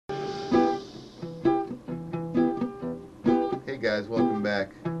guys, welcome back.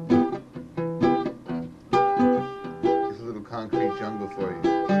 It's a little concrete jungle for you.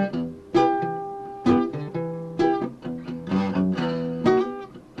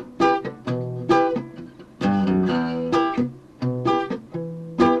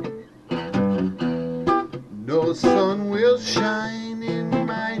 No sun will shine in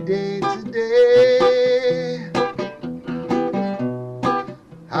my day today.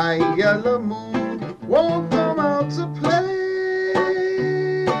 High yellow moon won't come out to play.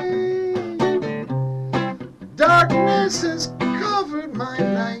 Darkness has covered my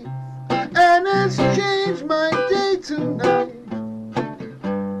life and has changed my day tonight.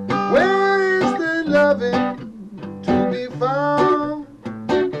 Where is the loving to be found?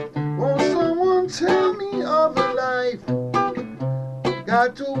 Won't someone tell me of a life?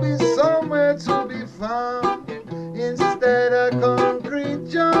 Got to be somewhere to be found instead of concrete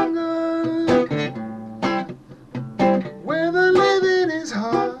jungle, where the living is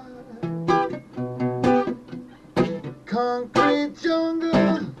hard. Concrete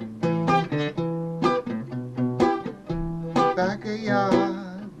jungle,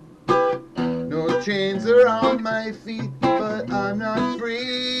 backyard. No chains around my feet, but I'm not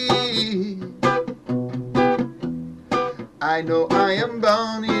free. I know I am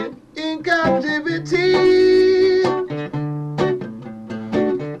bound here in captivity.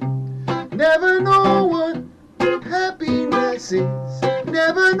 Never know what happiness is.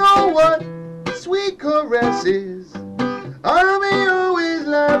 Never know what sweet caress is. I'll be always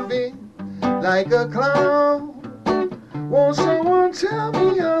laughing like a clown. Won't someone tell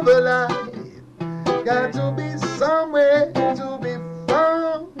me of a life? Got to be somewhere to be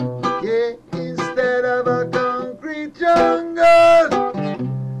found. Yeah, instead of a concrete jungle.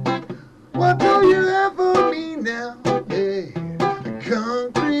 What do you have for me now? Hey,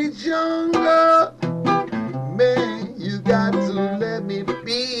 concrete jungle. Man, you got to let me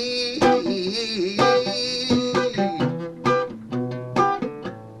be.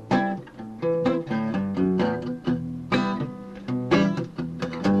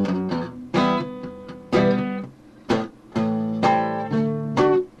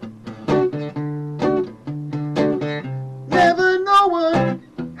 Never know what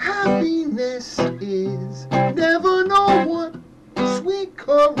happiness is. Never know what sweet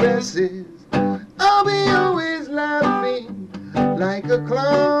caress is. I'll be always laughing like a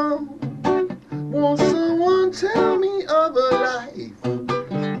clown. Won't someone tell me of a life?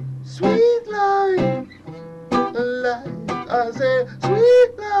 Sweet life, a life. I say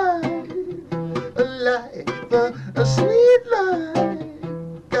sweet life, a life, a sweet life.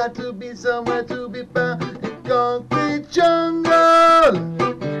 Got to be somewhere to be found in concrete jungle,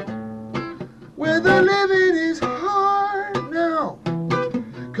 where the living is hard now.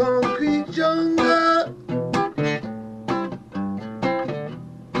 Concrete jungle.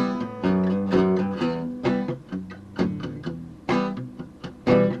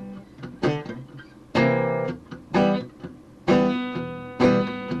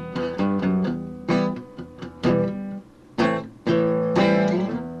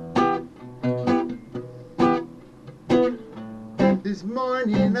 This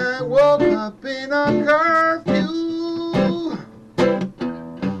morning I woke up in a curfew.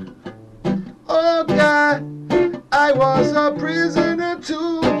 Oh God, I was a prisoner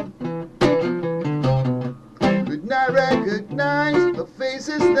too. Could not recognize the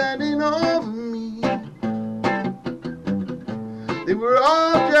faces standing over me. They were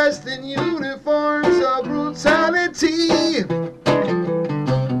all dressed in uniforms of brutality.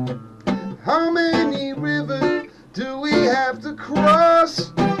 How many rivers do we have to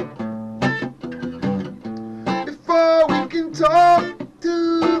cross before we can talk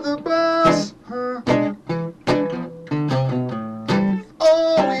to the boss? If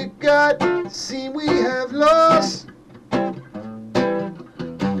all we got seem we have lost,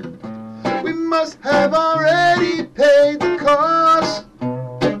 we must have already paid the cost.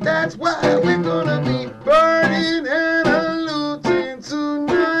 That's why we're gonna be burning and looting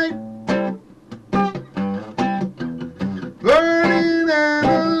tonight. Burning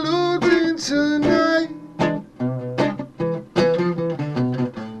and looting tonight.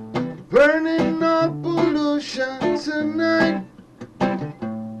 Burning up pollution tonight.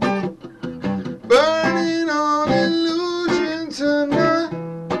 Burning all illusion tonight.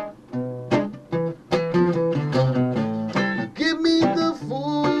 Give me the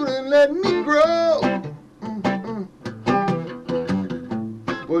food and let me grow.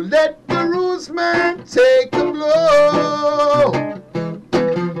 Well, let the roots man take a blow.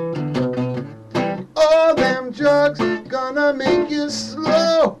 All them drugs gonna make you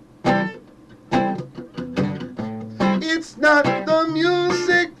slow. It's not got the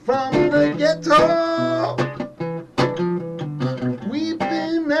music from the ghetto.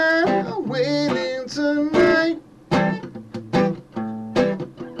 Weeping and wailing tonight.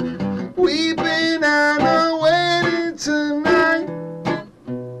 Weeping and wailing tonight.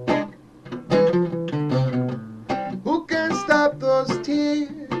 Who can stop those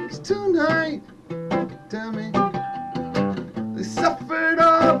tears tonight? Tell me. They suffered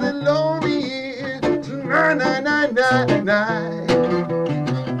all the lonely years tonight, night, night, night.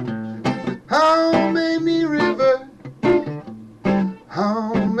 How many rivers?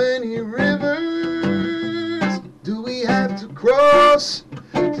 How many rivers do we have to cross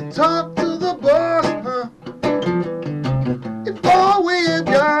to talk to the boss, huh? If all we have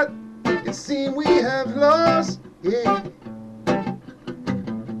got, it seems we have lost, yeah.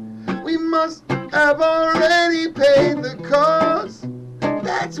 We must have already paid the cost.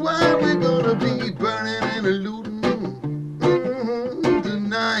 That's why we're gonna be burning and looting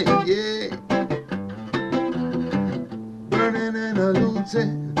tonight, yeah. Burning and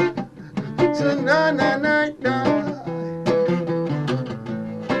looting tonight, night, night, night.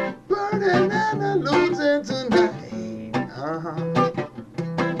 Burning and looting tonight,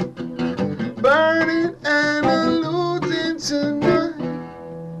 burning and